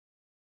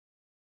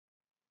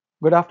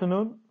Good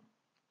afternoon.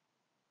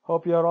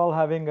 Hope you are all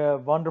having a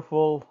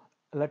wonderful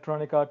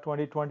Electronica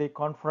 2020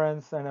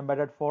 conference and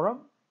embedded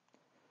forum.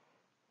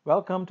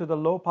 Welcome to the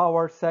low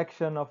power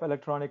section of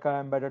Electronica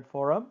Embedded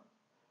Forum.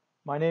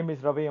 My name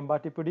is Ravi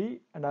Ambatipudi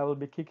and I will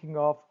be kicking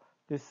off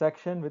this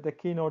section with a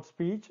keynote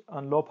speech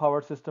on low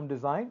power system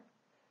design.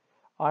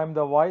 I'm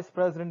the Vice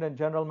President and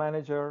General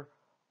Manager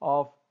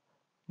of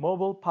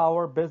Mobile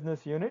Power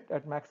Business Unit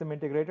at Maxim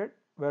Integrated,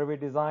 where we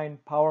design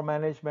power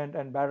management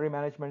and battery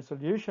management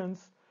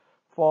solutions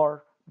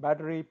for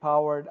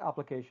battery-powered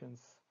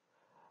applications.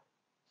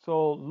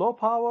 So low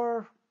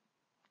power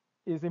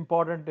is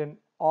important in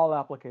all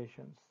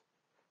applications.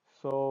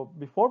 So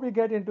before we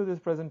get into this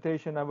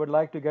presentation, I would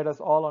like to get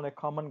us all on a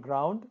common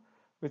ground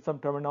with some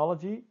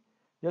terminology.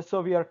 Just so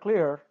we are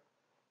clear,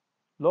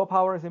 low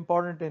power is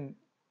important in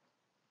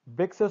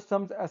big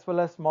systems as well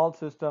as small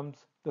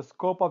systems. The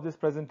scope of this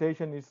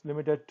presentation is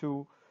limited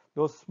to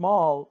those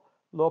small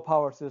low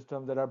power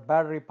systems that are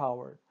battery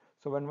powered.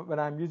 So when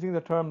I'm using the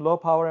term low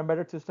power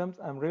embedded systems,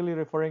 I'm really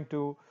referring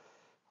to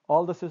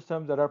all the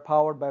systems that are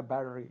powered by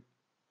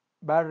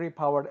battery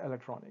powered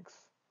electronics.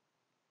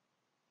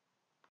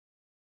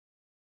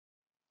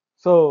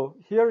 So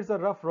here is a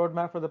rough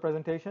roadmap for the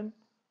presentation.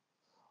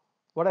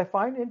 What I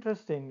find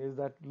interesting is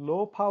that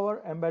low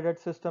power embedded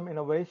system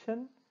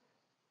innovation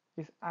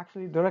is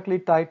actually directly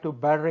tied to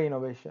battery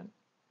innovation.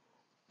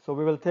 So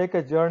we will take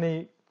a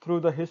journey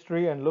through the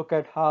history and look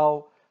at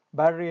how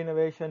battery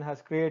innovation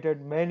has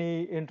created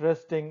many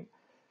interesting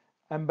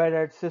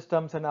embedded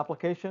systems and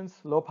applications,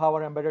 low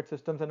power embedded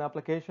systems and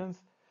applications.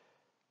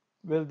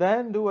 We'll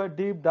then do a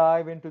deep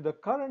dive into the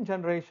current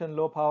generation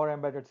low power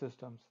embedded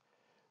systems.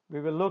 We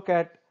will look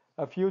at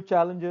a few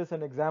challenges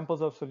and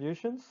examples of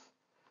solutions.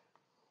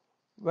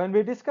 When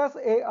we discuss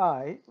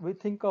AI, we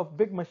think of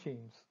big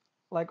machines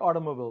like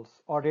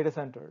automobiles or data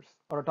centers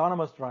or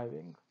autonomous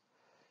driving.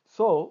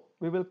 So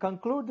we will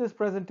conclude this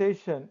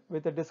presentation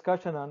with a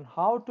discussion on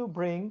how to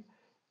bring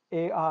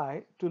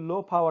AI to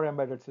low power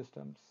embedded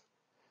systems.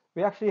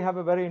 We actually have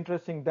a very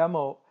interesting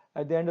demo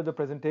at the end of the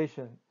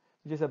presentation,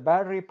 which is a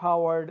battery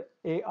powered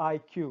AI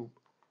cube.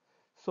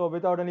 So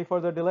without any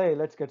further delay,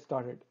 let's get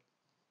started.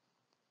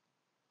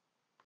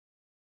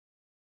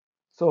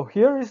 So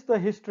here is the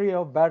history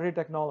of battery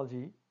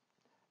technology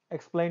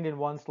explained in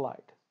one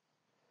slide.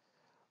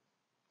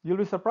 You'll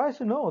be surprised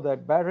to know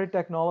that battery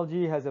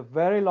technology has a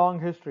very long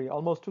history,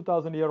 almost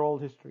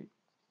 2,000-year-old history.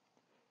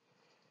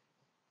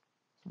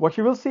 What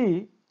you will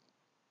see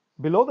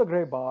below the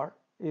gray bar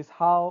is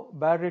how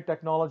battery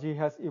technology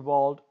has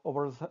evolved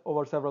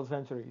over several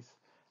centuries.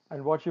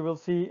 And what you will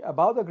see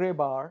above the gray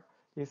bar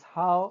is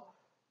how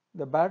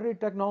the battery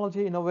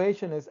technology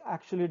innovation is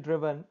actually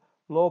driven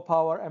low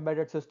power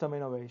embedded system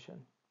innovation.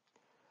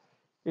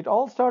 It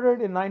all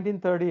started in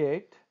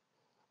 1938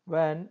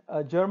 when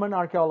a German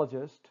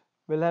archaeologist,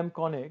 Wilhelm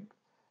Koenig,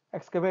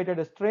 excavated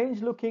a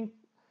strange looking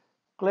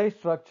clay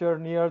structure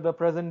near the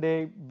present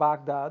day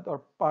Baghdad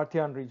or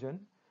Parthian region,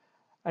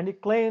 and he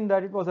claimed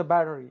that it was a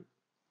battery.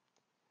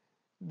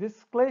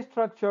 This clay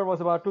structure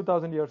was about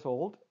 2,000 years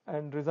old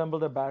and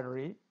resembled a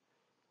battery.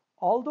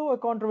 Although a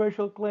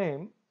controversial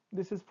claim,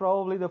 this is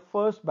probably the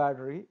first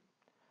battery,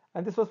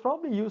 and this was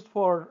probably used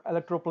for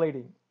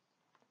electroplating.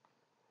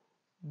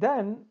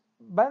 Then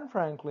Ben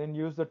Franklin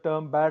used the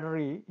term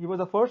battery. He was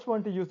the first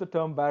one to use the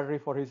term battery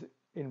for his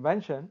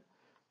invention,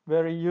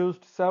 where he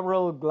used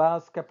several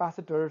glass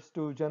capacitors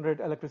to generate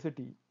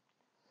electricity.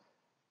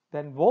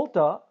 Then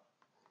Volta,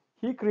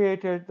 he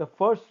created the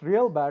first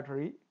real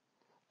battery,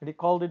 and he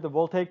called it the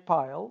voltaic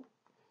pile,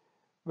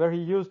 where he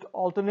used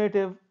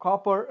alternative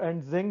copper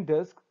and zinc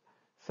discs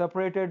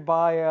separated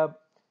by a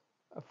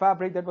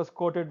fabric that was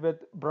coated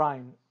with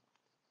brine.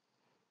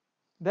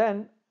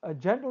 Then a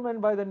gentleman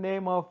by the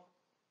name of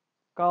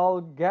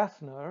Carl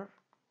Gassner,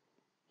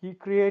 he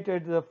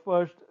created the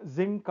first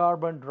zinc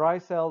carbon dry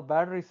cell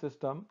battery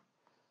system,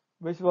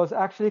 which was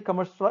actually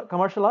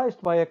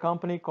commercialized by a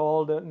company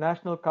called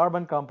National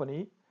Carbon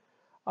Company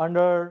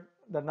under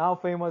the now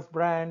famous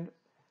brand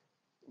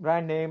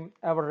name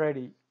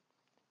Everready.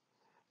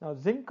 Now,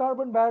 zinc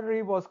carbon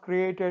battery was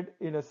created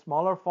in a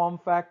smaller form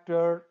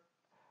factor,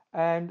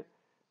 and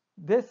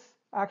this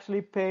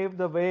actually paved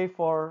the way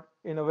for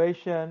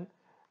innovation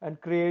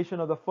and creation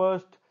of the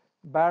first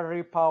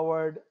battery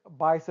powered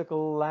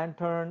bicycle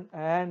lantern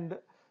and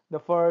the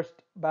first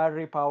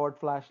battery powered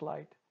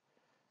flashlight.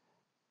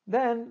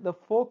 Then the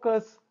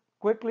focus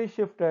quickly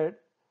shifted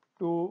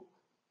to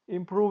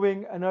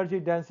improving energy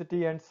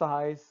density and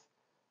size,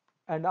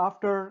 and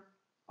after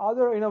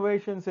other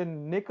innovations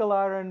in nickel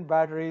iron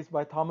batteries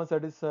by Thomas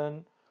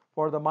Edison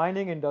for the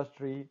mining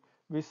industry,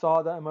 we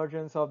saw the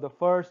emergence of the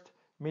first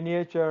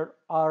miniature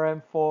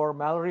RM4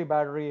 Mallory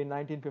battery in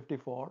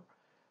 1954,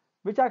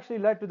 which actually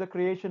led to the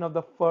creation of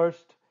the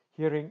first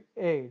hearing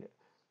aid.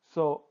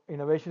 So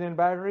innovation in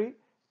battery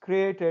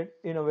created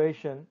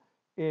innovation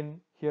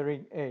in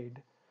hearing aid.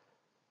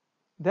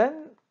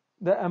 Then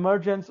the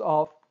emergence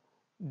of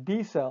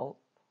D-cell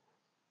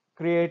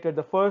created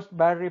the first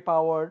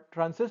battery-powered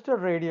transistor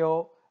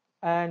radio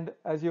And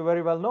as you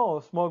very well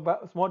know,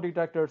 smoke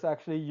detectors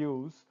actually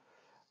use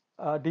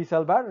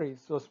D-cell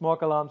batteries, so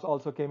smoke alarms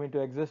also came into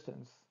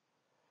existence.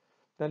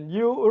 Then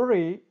Liu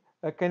Uri,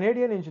 a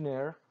Canadian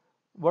engineer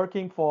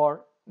working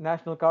for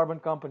National Carbon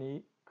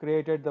Company,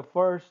 created the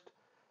first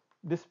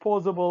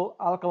disposable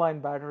alkaline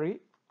battery,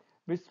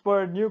 which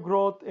spurred new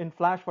growth in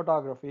flash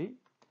photography.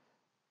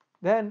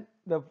 Then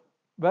the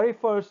very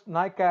first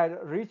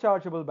NiCad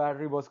rechargeable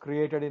battery was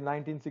created in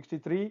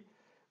 1963,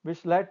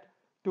 which led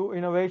to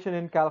innovation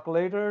in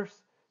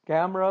calculators,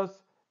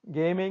 cameras,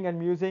 gaming, and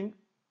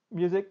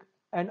music,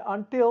 and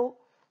until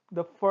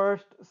the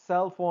first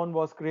cell phone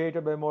was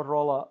created by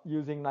Motorola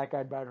using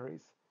NiCad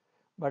batteries.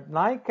 But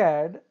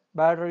NiCad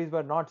batteries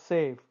were not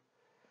safe,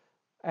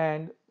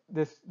 and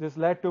this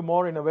led to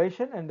more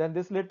innovation, and then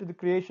this led to the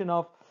creation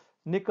of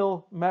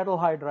nickel metal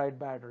hydride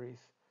batteries,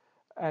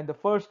 and the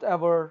first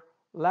ever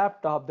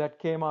laptop that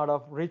came out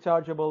of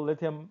rechargeable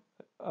lithium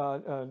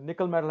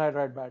nickel metal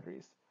hydride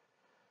batteries.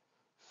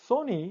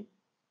 Sony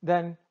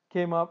then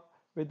came up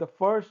with the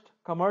first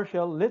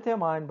commercial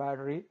lithium ion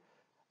battery,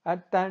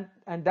 and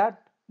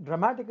that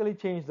dramatically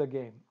changed the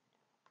game.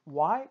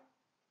 Why?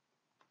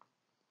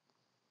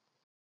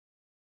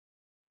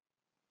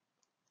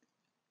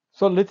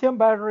 So lithium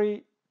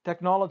battery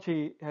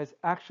technology has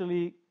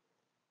actually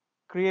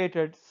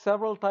created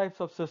several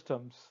types of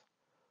systems,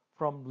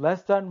 from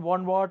less than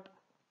 1 watt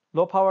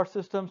low power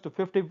systems to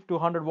 50 to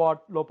 100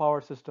 watt low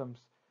power systems,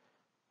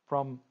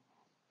 from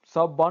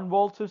sub 1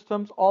 volt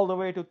systems all the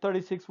way to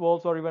 36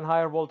 volts or even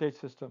higher voltage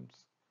systems.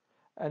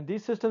 And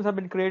these systems have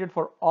been created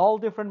for all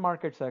different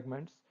market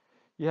segments.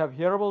 You have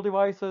hearable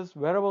devices,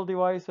 wearable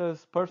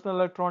devices, personal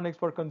electronics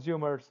for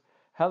consumers,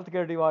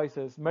 healthcare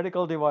devices,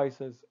 medical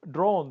devices,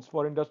 drones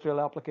for industrial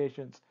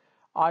applications,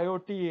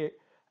 IoT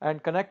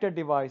and connected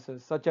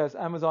devices such as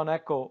Amazon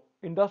Echo,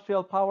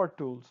 industrial power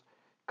tools,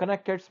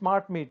 connected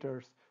smart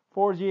meters,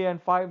 4G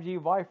and 5G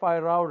Wi-Fi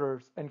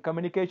routers, and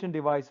communication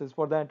devices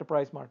for the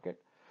enterprise market.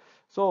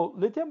 So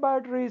lithium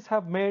batteries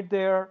have made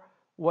their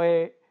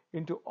way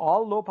into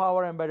all low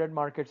power embedded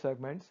market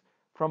segments,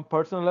 from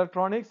personal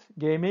electronics,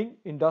 gaming,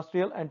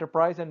 industrial,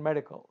 enterprise, and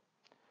medical.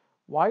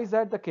 Why is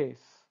that the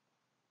case?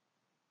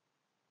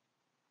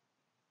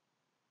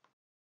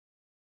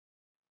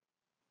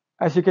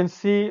 As you can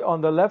see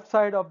on the left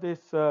side of this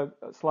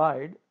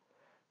slide,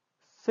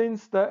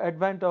 since the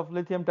advent of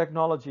lithium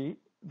technology,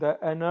 the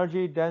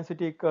energy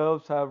density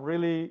curves have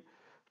really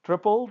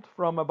tripled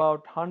from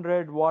about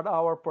 100 watt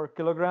hour per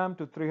kilogram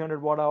to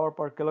 300 watt hour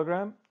per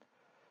kilogram.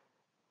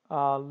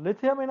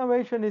 Lithium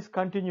innovation is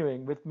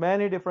continuing with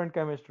many different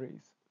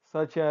chemistries,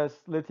 such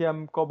as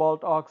lithium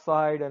cobalt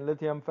oxide and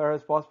lithium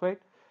ferrous phosphate.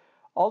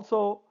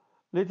 Also,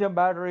 lithium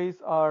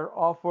batteries are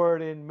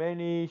offered in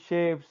many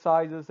shapes,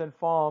 sizes, and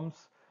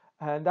forms,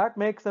 and that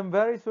makes them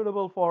very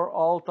suitable for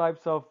all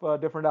types of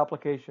different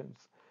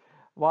applications.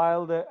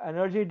 While the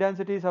energy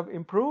densities have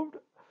improved,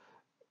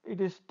 it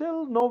is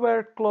still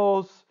nowhere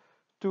close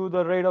to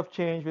the rate of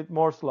change with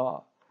Moore's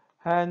law.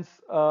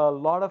 Hence, a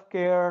lot of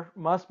care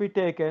must be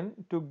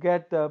taken to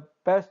get the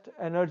best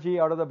energy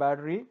out of the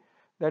battery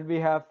that we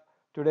have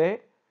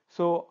today.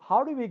 So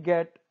how do we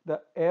get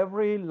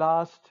every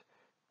last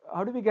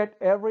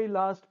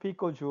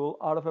picojoule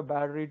out of a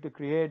battery to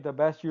create the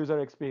best user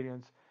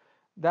experience?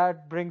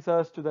 That brings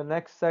us to the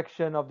next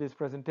section of this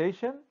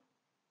presentation.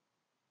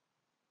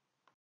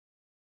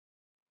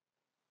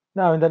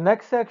 Now, in the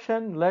next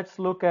section, let's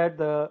look at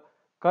the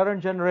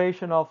current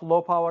generation of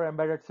low power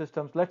embedded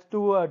systems. Let's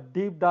do a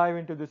deep dive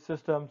into these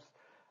systems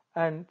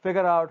and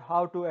figure out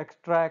how to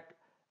extract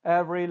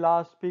every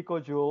last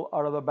picojoule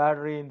out of the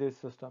battery in these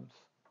systems.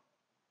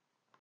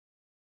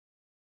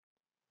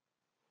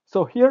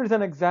 So here is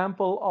an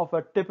example of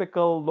a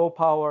typical low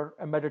power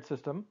embedded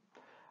system.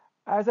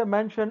 As I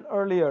mentioned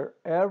earlier,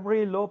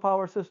 every low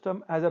power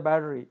system has a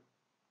battery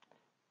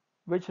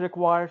which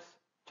requires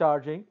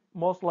charging,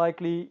 most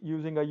likely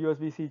using a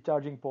USB-C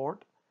charging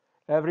port.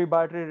 Every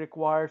battery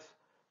requires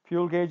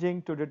fuel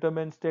gauging to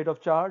determine state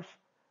of charge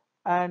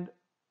and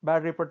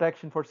battery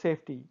protection for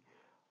safety.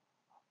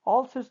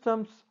 All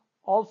systems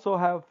also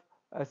have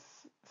a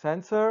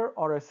sensor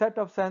or a set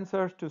of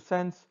sensors to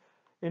sense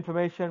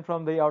information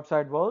from the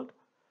outside world.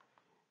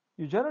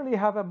 You generally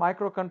have a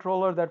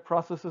microcontroller that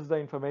processes the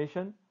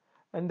information,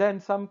 and then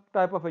some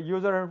type of a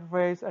user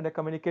interface and a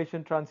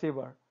communication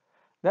transceiver.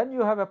 Then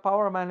you have a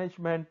power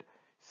management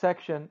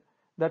section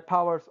that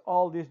powers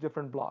all these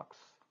different blocks.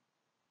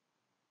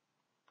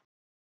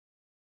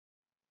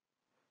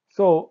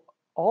 So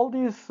all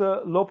these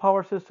low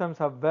power systems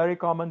have very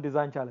common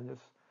design challenges.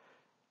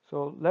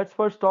 So let's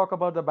first talk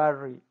about the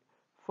battery.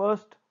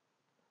 First,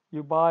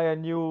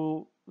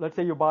 let's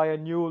say you buy a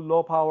new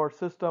low power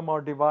system or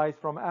device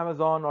from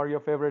Amazon or your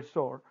favorite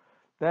store.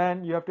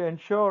 Then you have to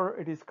ensure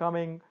it is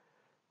coming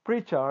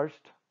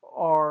pre-charged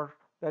or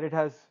that it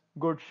has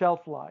good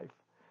shelf life.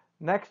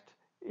 Next,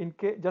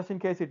 just in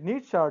case it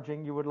needs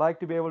charging, you would like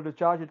to be able to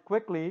charge it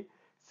quickly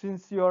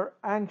since you're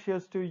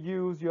anxious to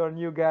use your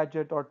new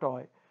gadget or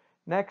toy.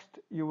 Next,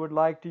 you would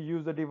like to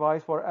use the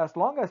device for as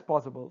long as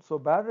possible. So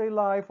battery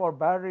life or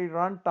battery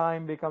run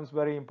time becomes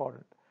very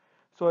important.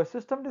 So a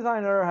system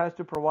designer has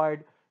to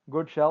provide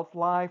good shelf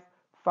life,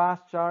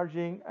 fast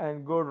charging,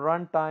 and good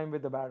run time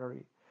with the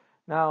battery.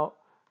 Now,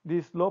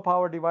 these low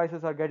power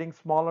devices are getting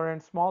smaller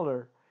and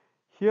smaller.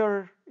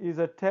 Here is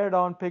a tear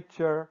down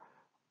picture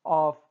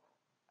of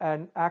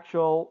an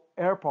actual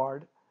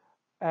AirPod.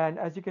 And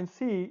as you can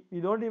see,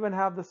 you don't even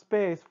have the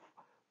space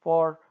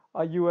for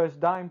a US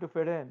dime to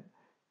fit in.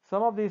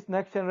 Some of these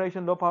next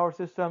generation low power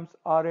systems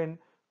are in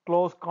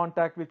close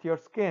contact with your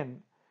skin.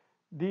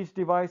 These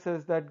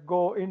devices that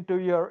go into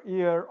your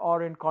ear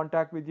or in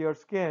contact with your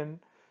skin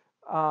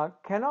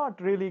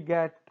cannot really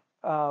get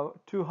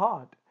too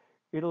hot.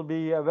 It'll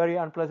be a very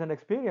unpleasant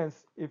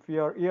experience if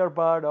your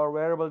earbud or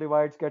wearable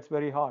device gets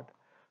very hot.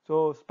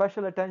 So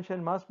special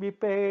attention must be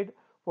paid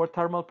for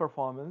thermal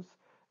performance.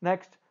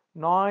 Next,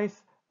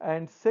 noise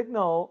and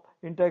signal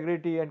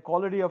integrity and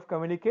quality of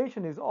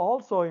communication is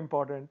also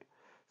important.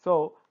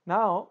 So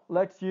now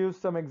let's use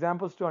some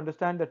examples to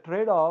understand the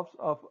trade-offs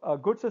of a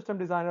good system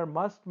designer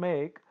must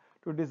make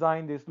to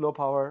design these low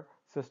power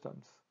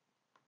systems.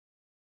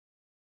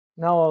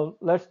 Now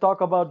let's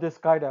talk about this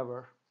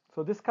skydiver.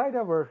 So this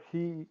skydiver,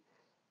 he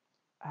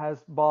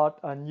has bought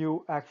a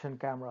new action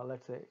camera,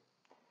 let's say.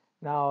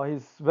 Now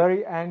he's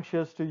very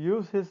anxious to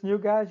use his new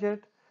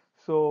gadget,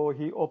 so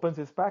he opens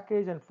his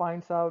package and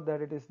finds out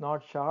that it is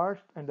not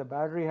charged and the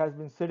battery has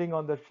been sitting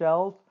on the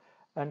shelf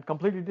and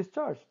completely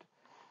discharged.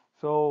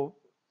 So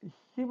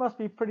he must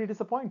be pretty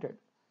disappointed.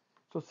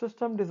 So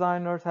system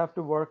designers have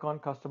to work on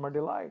customer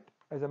delight.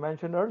 As I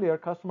mentioned earlier,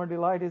 customer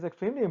delight is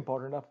extremely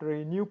important. After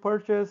a new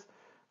purchase,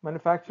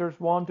 manufacturers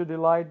want to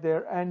delight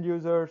their end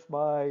users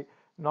by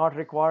not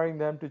requiring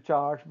them to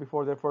charge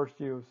before their first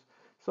use.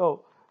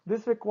 So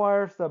this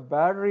requires the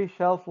battery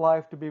shelf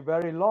life to be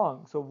very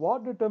long. So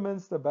what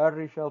determines the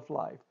battery shelf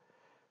life?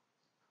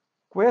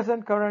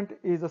 Quiescent current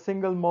is the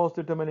single most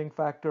determining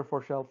factor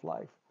for shelf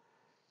life.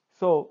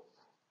 So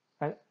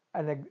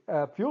an,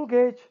 a fuel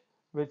gauge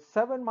with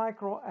 7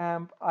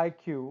 microamp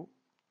IQ,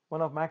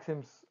 one of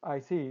Maxim's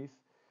ICs,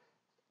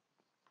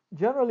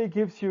 generally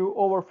gives you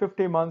over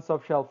 50 months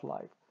of shelf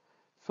life.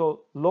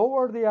 So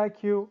lower the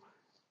IQ,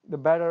 the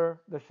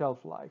better the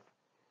shelf life.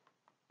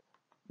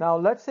 Now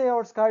let's say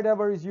our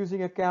skydiver is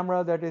using a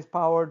camera that is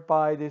powered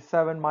by the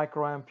 7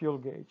 microamp fuel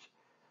gauge.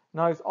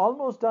 Now he's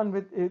almost done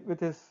with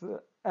his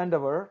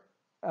endeavor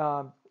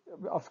of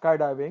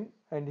skydiving,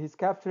 and he's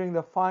capturing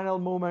the final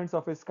moments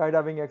of his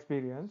skydiving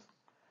experience,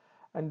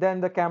 and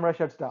then the camera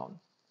shuts down.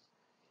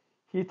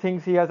 He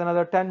thinks he has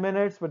another 10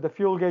 minutes, but the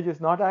fuel gauge is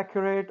not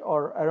accurate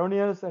or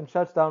erroneous and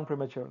shuts down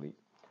prematurely.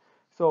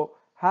 So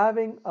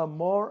having a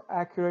more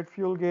accurate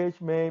fuel gauge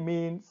may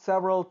mean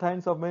several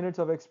tens of minutes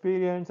of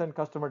experience and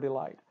customer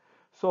delight.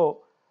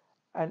 So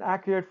an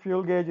accurate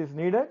fuel gauge is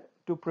needed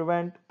to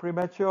prevent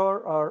premature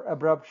or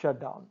abrupt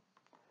shutdown.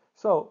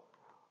 So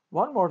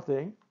one more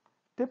thing,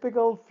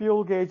 typical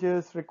fuel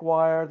gauges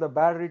require the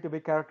battery to be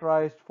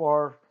characterized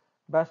for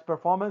best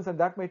performance, and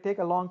that may take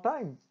a long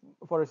time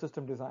for a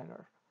system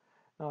designer.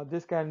 Now,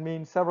 this can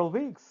mean several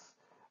weeks.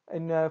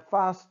 In a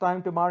fast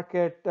time to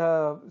market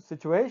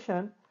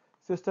situation,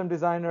 system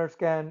designers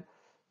can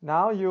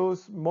now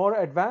use more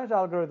advanced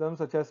algorithms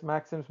such as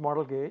Maxim's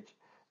model gauge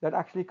that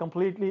actually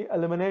completely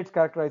eliminates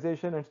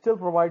characterization and still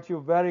provides you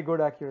very good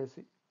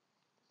accuracy.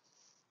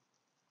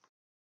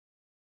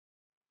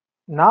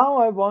 Now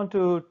I want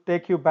to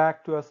take you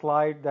back to a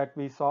slide that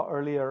we saw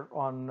earlier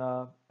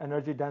on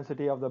energy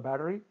density of the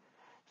battery.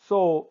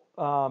 So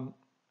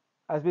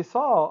as we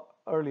saw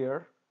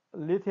earlier,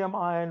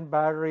 lithium-ion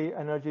battery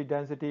energy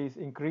density is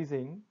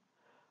increasing,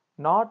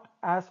 not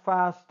as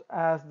fast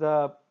as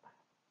the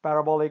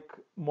parabolic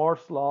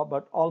Moore's law,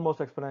 but almost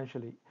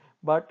exponentially.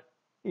 But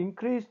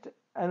increased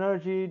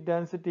energy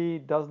density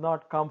does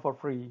not come for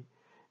free.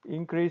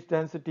 Increased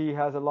density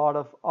has a lot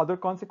of other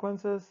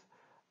consequences,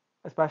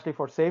 especially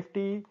for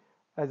safety.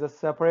 As a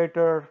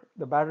separator,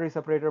 the battery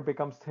separator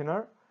becomes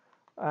thinner,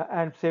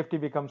 and safety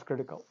becomes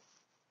critical.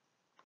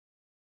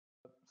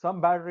 Some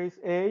batteries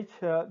age,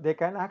 they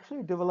can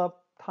actually develop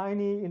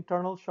tiny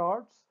internal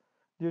shorts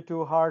due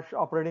to harsh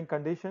operating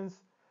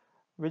conditions,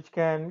 which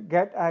can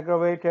get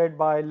aggravated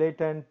by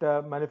latent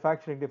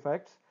manufacturing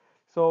defects.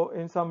 So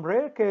in some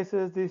rare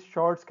cases, these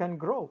shorts can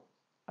grow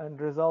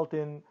and result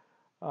in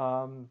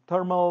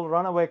thermal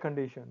runaway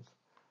conditions.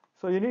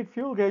 So you need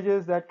fuel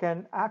gauges that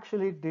can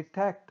actually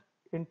detect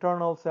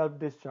internal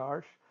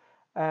self-discharge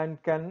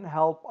and can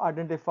help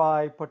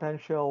identify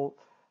potential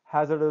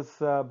hazardous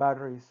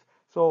batteries.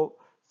 So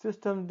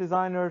system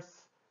designers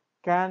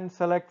can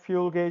select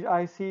fuel gauge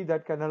IC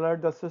that can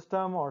alert the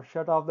system or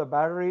shut off the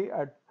battery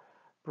at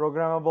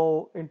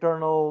programmable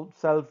internal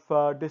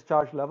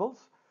self-discharge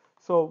levels.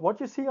 So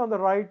what you see on the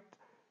right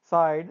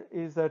side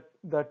is that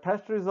the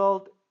test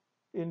result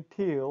in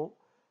teal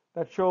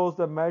that shows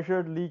the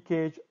measured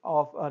leakage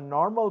of a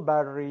normal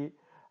battery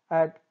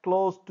at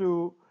close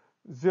to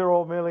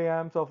 0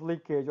 milliamps of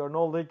leakage or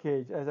no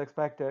leakage as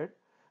expected.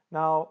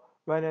 Now,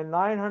 when a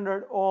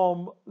 900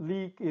 ohm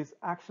leak is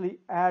actually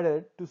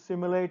added to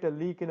simulate a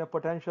leak in a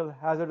potential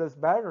hazardous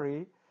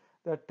battery,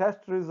 the test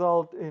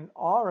result in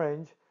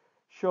orange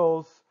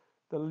shows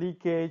the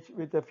leakage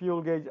with a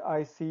fuel gauge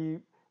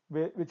IC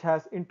which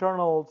has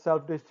internal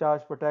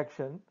self-discharge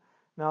protection.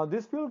 Now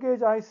this fuel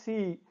gauge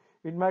IC,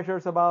 it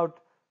measures about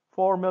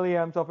 4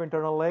 milliamps of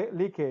internal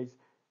leakage.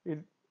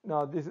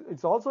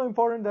 It's also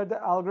important that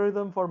the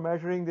algorithm for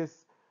measuring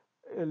this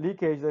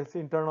leakage, this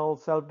internal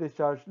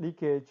self-discharge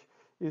leakage,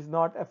 is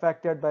not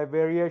affected by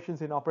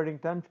variations in operating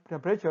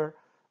temperature.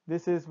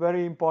 This is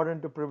very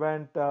important to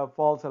prevent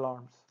false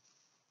alarms.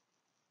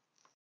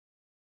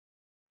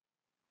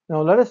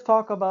 Now let us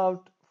talk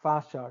about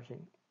fast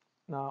charging.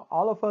 Now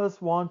all of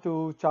us want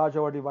to charge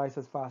our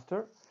devices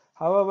faster.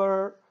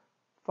 However,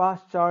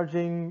 fast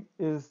charging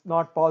is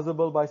not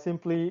possible by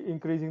simply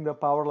increasing the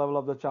power level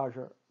of the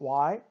charger.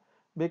 Why?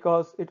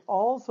 Because it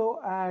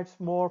also adds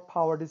more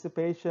power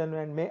dissipation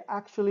and may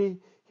actually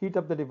heat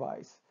up the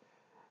device.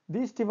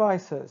 These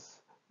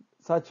devices,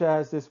 such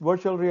as this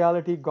virtual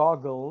reality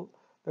goggle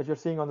that you're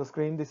seeing on the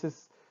screen, this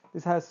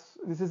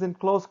is in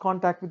close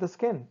contact with the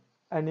skin,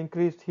 and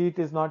increased heat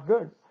is not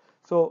good.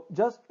 So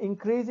just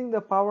increasing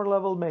the power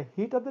level may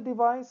heat up the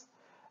device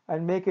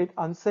and make it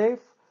unsafe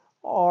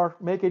or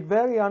make it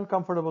very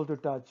uncomfortable to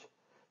touch.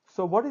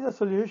 So what is the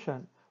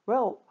solution?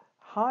 Well,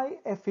 high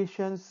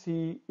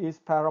efficiency is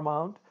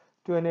paramount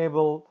to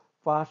enable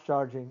fast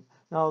charging.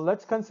 Now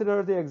let's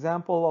consider the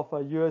example of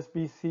a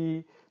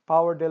USB-C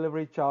power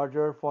delivery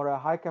charger for a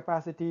high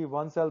capacity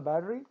one cell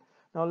battery.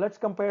 Now let's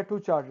compare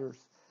two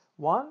chargers,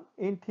 one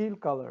in teal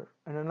color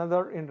and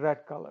another in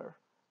red color.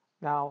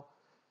 Now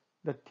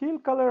the teal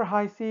color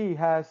IC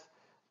has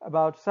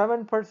about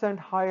 7%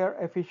 higher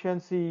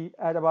efficiency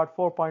at about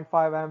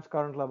 4.5 amps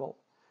current level,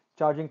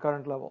 charging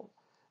current level.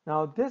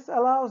 Now this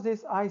allows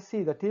this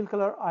IC, the teal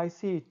color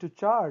IC, to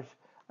charge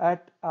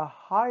at a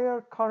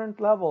higher current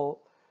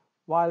level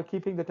while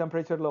keeping the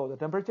temperature low. The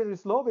temperature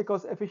is low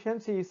because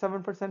efficiency is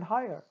 7%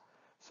 higher.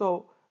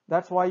 So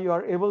that's why you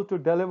are able to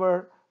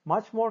deliver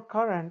much more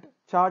current,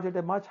 charge at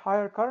a much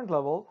higher current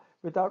level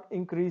without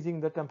increasing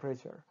the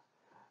temperature.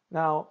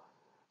 Now,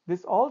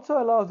 this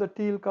also allows the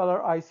teal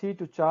color IC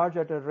to charge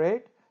at a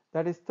rate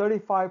that is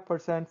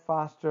 35%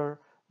 faster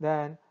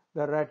than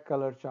the red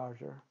color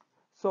charger.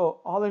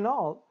 So all in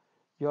all,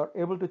 you're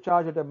able to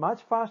charge at a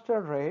much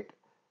faster rate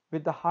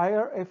with the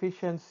higher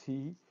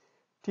efficiency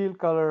teal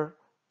color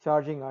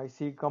charging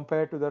IC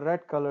compared to the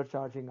red color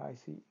charging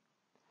IC.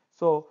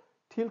 So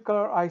teal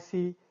color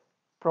IC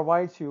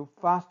provides you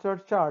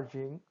faster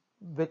charging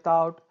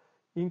without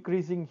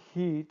increasing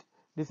heat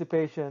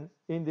dissipation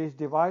in these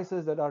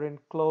devices that are in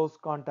close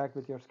contact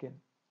with your skin.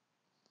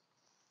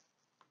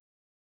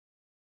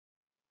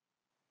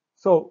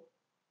 So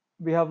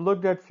we have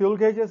looked at fuel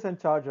gauges and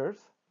chargers.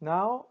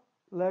 Now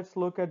let's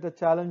look at the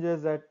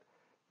challenges that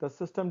the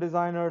system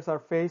designers are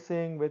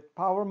facing with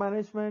power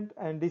management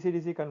and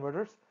DC-DC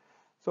converters.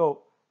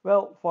 So,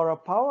 well, for a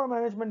power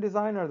management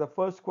designer, the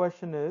first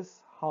question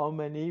is, how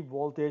many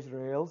voltage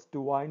rails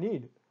do I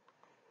need?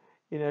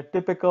 In a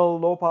typical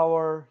low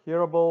power,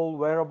 hearable,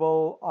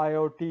 wearable,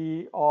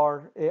 IoT,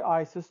 or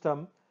AI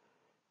system,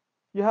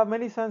 you have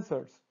many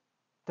sensors,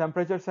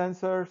 temperature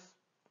sensors,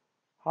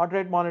 heart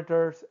rate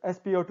monitors,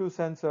 SpO2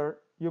 sensor.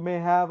 You may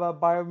have a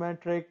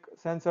biometric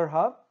sensor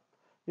hub.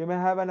 You may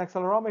have an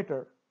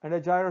accelerometer and a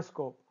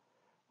gyroscope,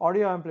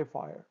 audio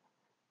amplifier,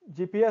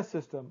 GPS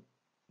system,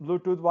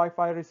 Bluetooth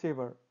Wi-Fi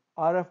receiver,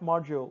 RF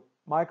module,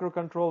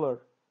 microcontroller,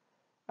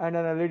 and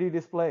an LED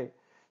display.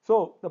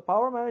 So the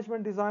power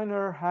management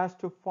designer has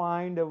to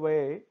find a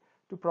way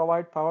to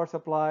provide power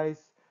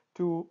supplies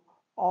to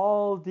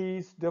all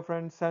these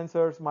different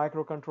sensors,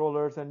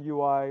 microcontrollers, and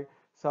UI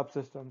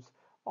subsystems,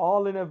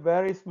 all in a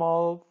very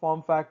small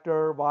form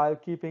factor while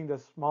keeping the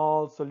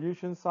small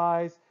solution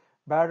size,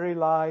 battery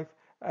life,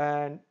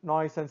 and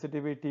noise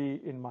sensitivity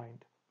in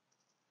mind.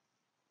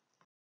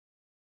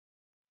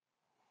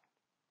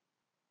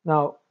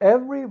 Now,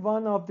 every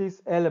one of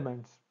these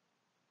elements,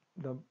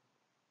 the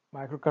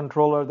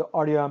microcontroller, the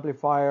audio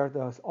amplifier,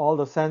 all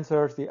the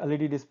sensors, the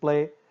LED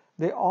display,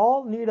 they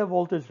all need a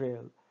voltage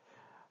rail.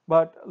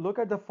 But look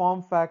at the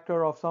form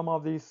factor of some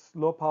of these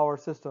low power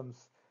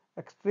systems,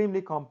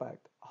 extremely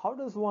compact. How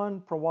does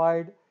one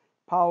provide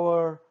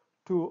power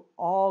to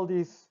all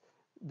these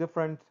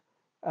different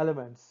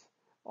elements,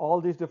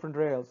 all these different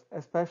rails,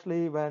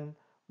 especially when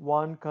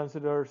one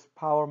considers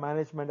power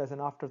management as an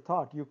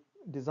afterthought? You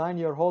design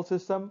your whole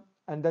system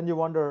and then you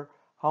wonder,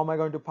 how am I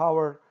going to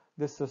power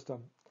this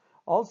system?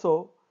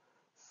 Also,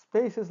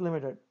 space is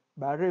limited,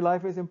 battery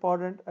life is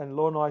important, and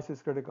low noise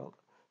is critical.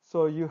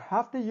 So you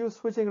have to use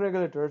switching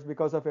regulators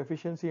because of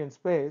efficiency and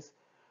space,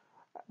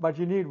 but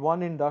you need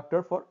one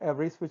inductor for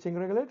every switching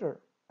regulator,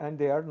 and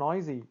they are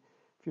noisy.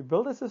 If you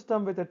build a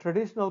system with a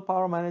traditional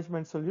power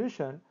management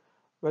solution,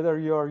 whether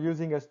you're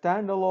using a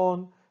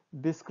standalone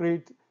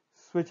discrete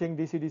switching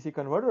DC-DC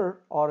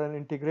converter or an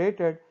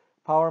integrated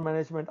power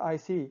management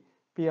IC,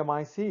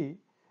 PMIC,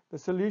 the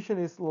solution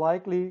is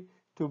likely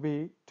to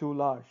be too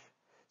large.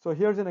 So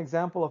here's an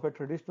example of a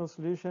traditional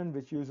solution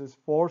which uses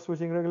 4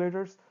 switching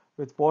regulators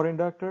with 4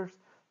 inductors.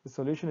 The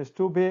solution is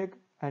too big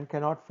and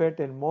cannot fit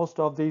in most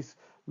of these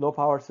low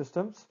power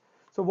systems.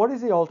 So what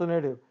is the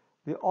alternative?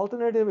 The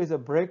alternative is a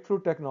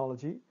breakthrough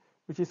technology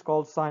which is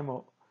called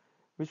SIMO,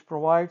 which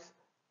provides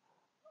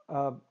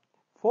uh,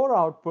 4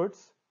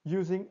 outputs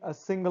using a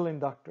single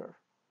inductor.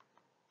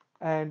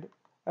 And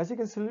as you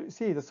can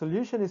see, the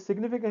solution is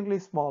significantly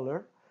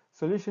smaller.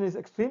 Solution is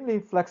extremely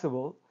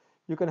flexible.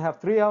 You can have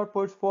 3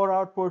 outputs, 4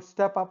 outputs,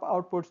 step up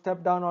outputs,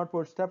 step down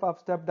outputs, step up,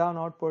 step down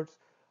outputs,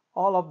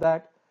 all of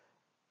that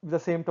with the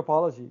same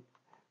topology.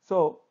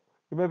 So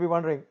you may be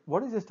wondering,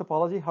 what is this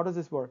topology? How does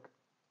this work?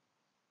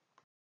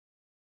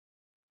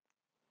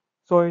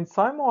 So in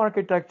SIMO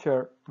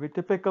architecture, we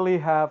typically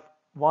have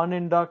 1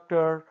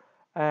 inductor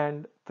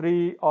and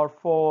 3 or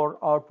 4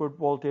 output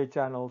voltage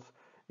channels.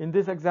 In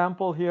this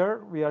example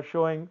here, we are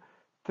showing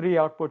 3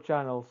 output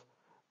channels.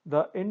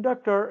 The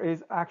inductor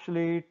is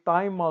actually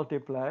time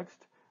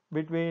multiplexed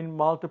between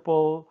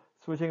multiple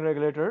switching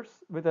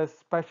regulators with a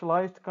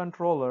specialized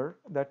controller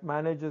that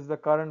manages the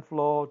current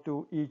flow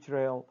to each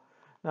rail.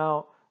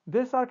 Now,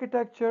 this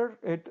architecture,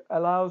 it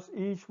allows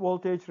each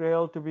voltage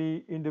rail to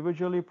be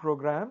individually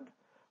programmed,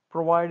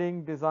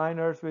 providing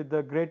designers with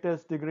the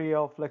greatest degree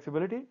of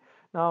flexibility.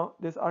 Now,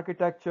 this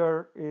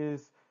architecture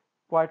is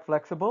quite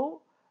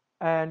flexible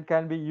and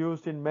can be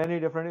used in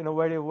many different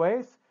innovative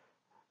ways.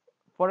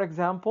 For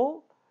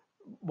example,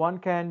 one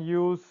can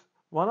use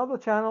one of the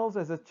channels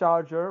as a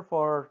charger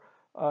for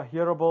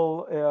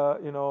hearable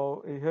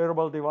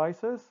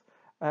devices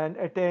and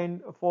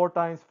attain 4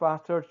 times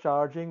faster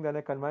charging than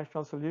a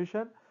conventional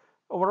solution.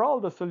 Overall,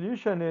 the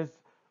solution is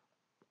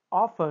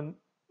often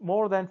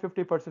more than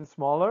 50%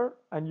 smaller,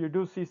 and you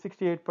do see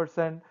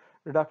 68%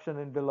 reduction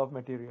in bill of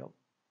material.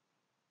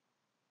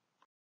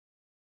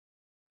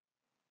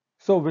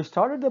 So we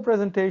started the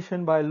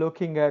presentation by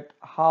looking at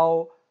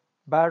how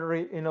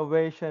battery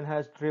innovation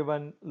has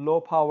driven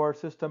low power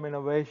system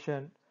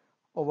innovation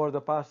over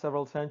the past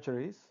several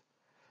centuries.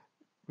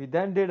 We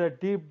then did a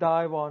deep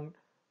dive on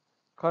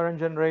current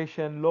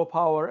generation low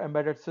power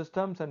embedded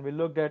systems, and we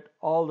looked at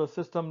all the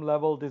system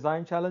level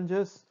design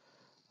challenges,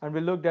 and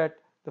we looked at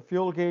the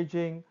fuel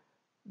gauging,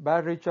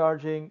 battery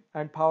charging,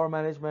 and power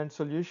management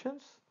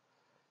solutions.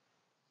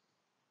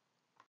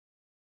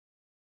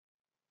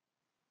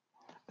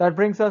 That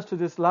brings us to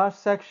this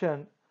last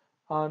section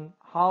on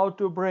how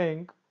to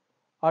bring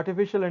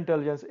artificial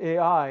intelligence,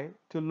 AI,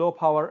 to low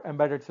power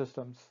embedded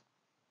systems.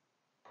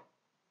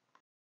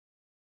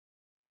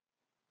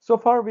 So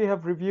far, we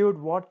have reviewed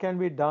what can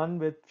be done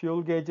with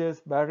fuel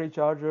gauges, battery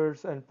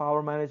chargers, and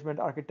power management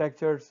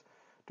architectures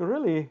to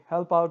really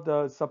help out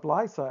the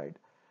supply side.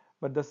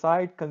 But the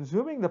side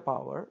consuming the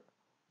power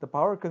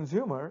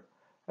consumer,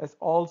 has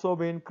also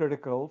been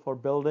critical for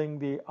building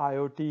the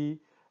IoT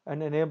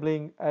and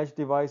enabling edge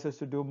devices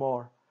to do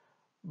more.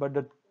 But,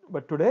 the,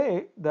 but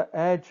today, the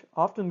edge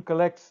often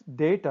collects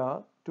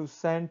data to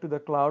send to the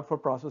cloud for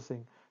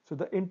processing. So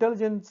the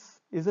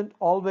intelligence isn't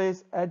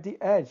always at the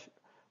edge,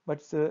 but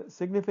it's a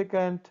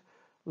significant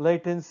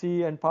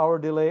latency and power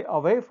delay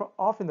away from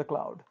off in the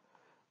cloud.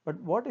 But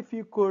what if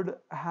you could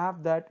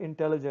have that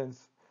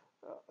intelligence,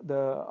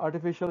 the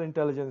artificial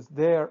intelligence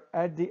there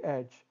at the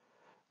edge?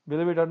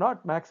 Believe it or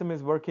not, Maxim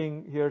is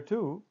working here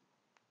too.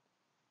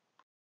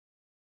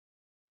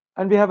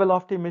 And we have a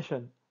lofty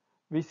mission.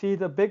 We see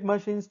the big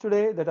machines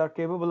today that are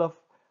capable of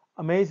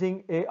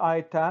amazing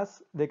AI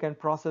tasks. They can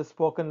process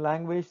spoken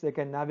language, they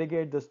can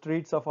navigate the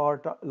streets of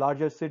our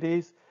larger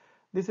cities.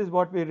 This is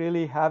what we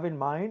really have in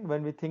mind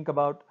when we think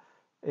about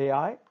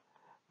AI,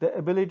 the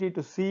ability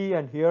to see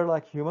and hear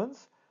like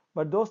humans,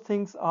 but those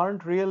things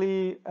aren't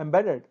really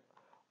embedded.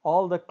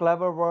 All the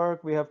clever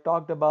work we have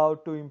talked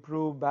about to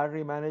improve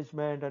battery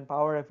management and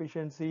power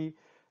efficiency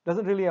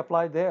doesn't really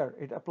apply there.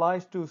 It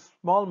applies to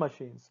small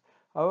machines.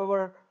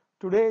 However,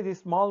 today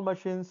these small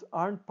machines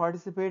aren't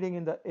participating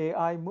in the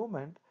AI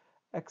movement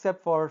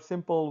except for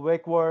simple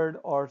wake word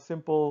or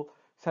simple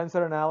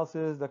sensor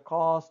analysis. The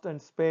cost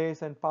and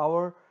space and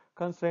power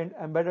constrained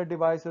embedded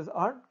devices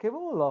aren't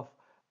capable of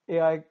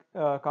AI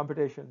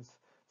computations.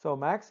 So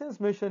Maxim's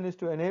mission is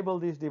to enable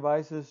these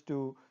devices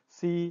to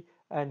see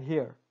and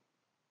hear.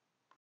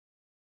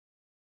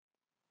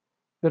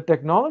 The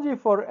technology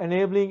for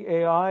enabling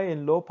AI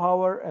in low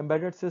power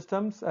embedded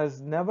systems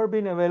has never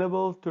been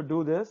available to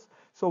do this.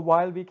 So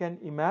while we can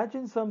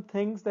imagine some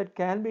things that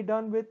can be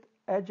done with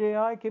edge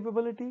AI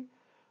capability,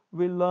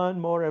 we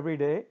learn more every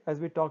day as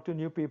we talk to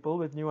new people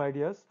with new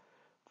ideas.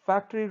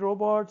 Factory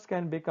robots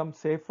can become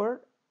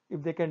safer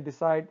if they can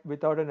decide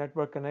without a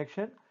network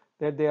connection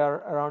that they are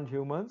around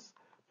humans.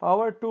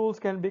 Power tools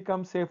can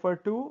become safer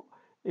too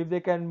if they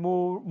can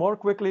move more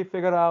quickly,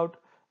 figure out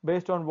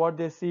based on what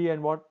they see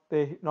and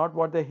not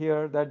what they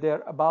hear, that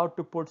they're about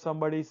to put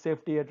somebody's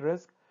safety at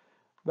risk.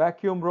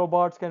 Vacuum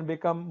robots can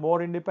become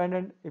more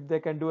independent if they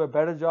can do a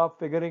better job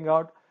figuring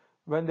out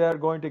when they're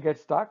going to get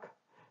stuck.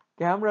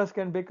 Cameras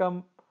can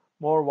become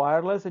more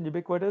wireless and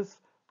ubiquitous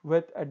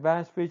with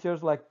advanced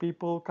features like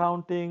people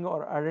counting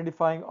or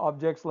identifying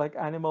objects like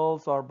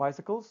animals or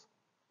bicycles.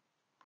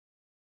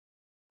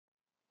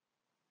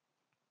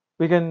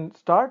 We can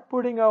start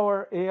putting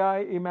our AI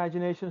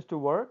imaginations to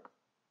work.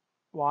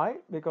 Why?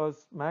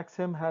 Because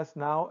Maxim has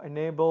now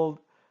enabled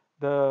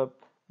the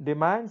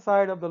demand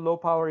side of the low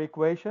power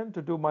equation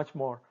to do much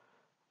more,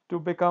 to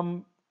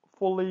become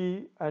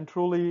fully and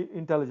truly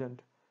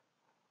intelligent.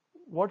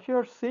 What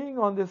you're seeing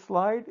on this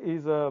slide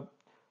is a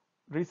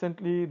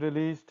recently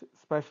released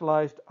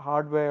specialized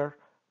hardware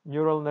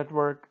neural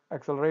network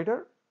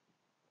accelerator.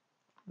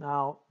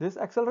 Now, this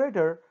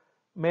accelerator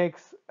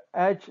makes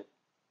edge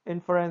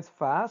inference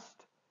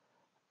fast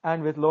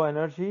and with low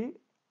energy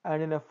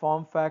and in a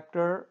form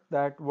factor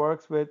that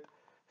works with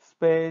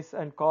space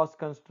and cost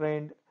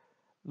constrained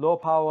low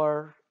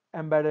power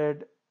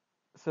embedded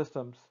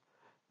systems.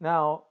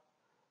 Now,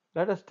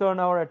 let us turn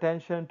our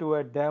attention to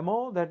a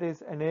demo that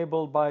is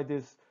enabled by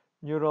this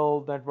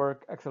neural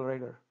network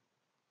accelerator.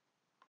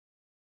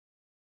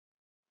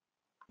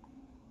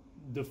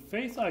 The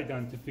face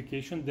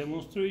identification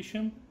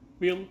demonstration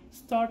will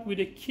start with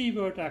a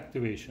keyword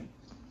activation.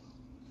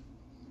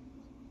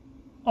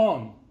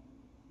 On.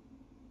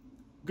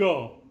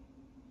 Go.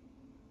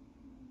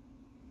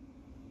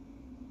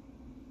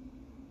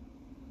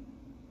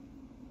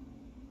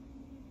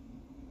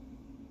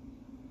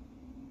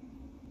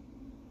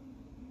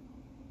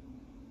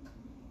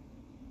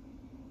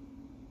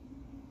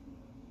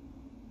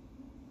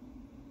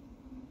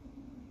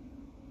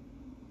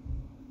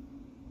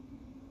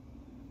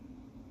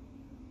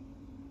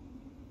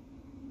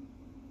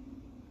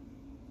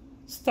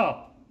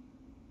 Stop.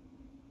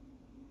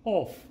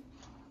 Off.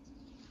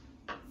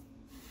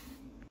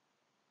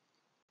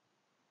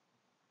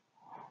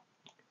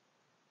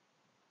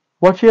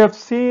 What you have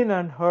seen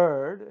and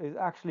heard is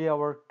actually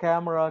our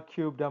camera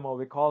cube demo.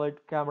 We call it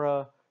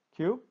camera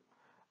cube.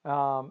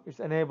 It's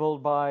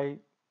enabled by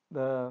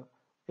the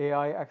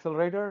AI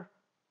accelerator.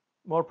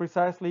 More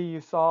precisely,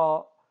 you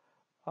saw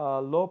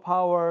low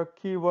power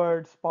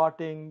keyword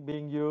spotting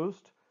being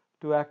used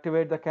to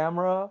activate the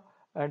camera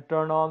and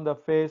turn on the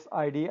Face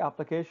ID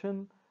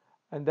application.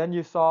 And then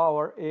you saw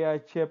our AI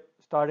chip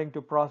starting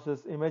to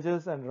process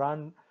images and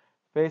run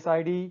Face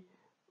ID.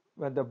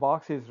 When the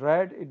box is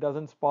red, it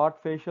doesn't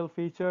spot facial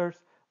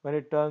features. When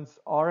it turns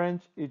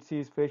orange, it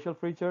sees facial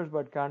features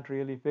but can't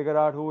really figure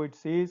out who it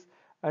sees.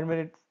 And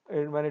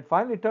when it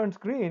finally turns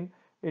green,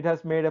 it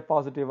has made a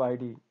positive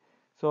ID.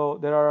 So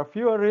there are a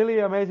few really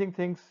amazing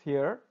things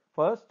here.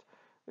 First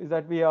is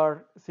that we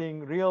are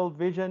seeing real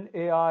vision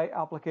AI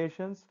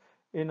applications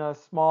in a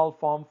small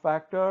form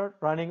factor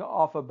running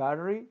off a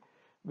battery.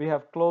 We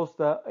have closed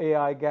the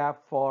AI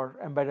gap for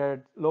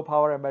embedded, low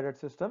power embedded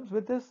systems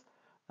with this.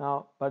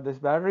 Now, but this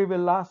battery will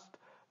last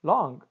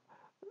long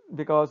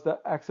because the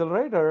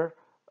accelerator,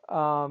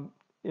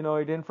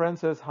 it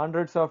inferences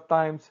hundreds of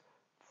times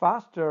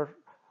faster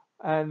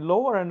and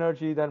lower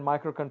energy than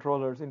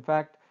microcontrollers. In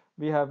fact,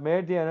 we have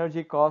made the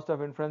energy cost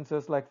of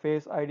inferences like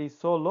Face ID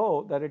so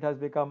low that it has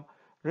become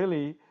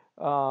really,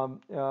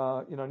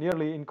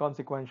 nearly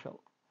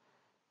inconsequential.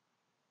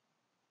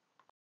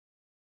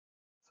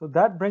 So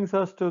that brings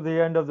us to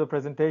the end of the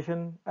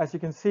presentation. As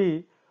you can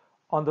see,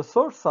 on the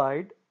source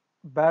side,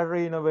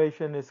 battery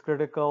innovation is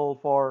critical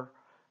for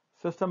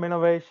system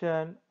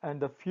innovation, and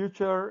the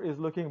future is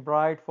looking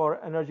bright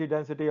for energy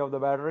density of the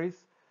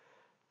batteries.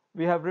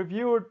 We have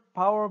reviewed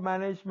power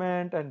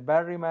management and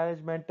battery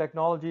management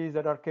technologies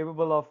that are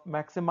capable of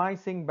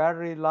maximizing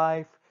battery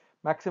life,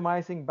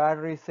 maximizing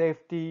battery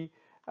safety,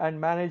 and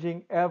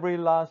managing every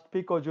last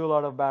picojoule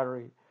out of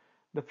battery.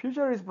 The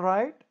future is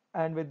bright,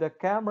 and with the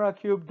camera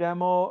cube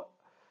demo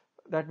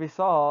that we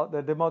saw,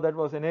 the demo that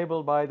was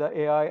enabled by the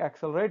AI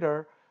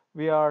accelerator,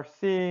 we are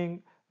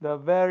seeing the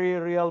very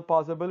real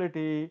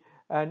possibility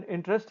and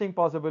interesting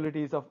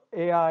possibilities of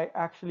AI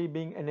actually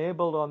being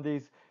enabled on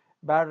these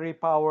battery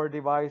power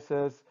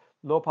devices,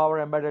 low power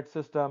embedded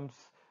systems,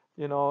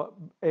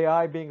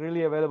 AI being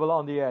really available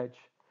on the edge.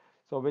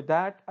 So with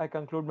that, I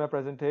conclude my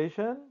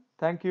presentation.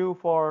 Thank you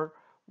for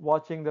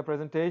watching the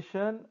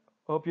presentation.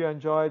 Hope you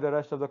enjoy the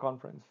rest of the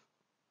conference.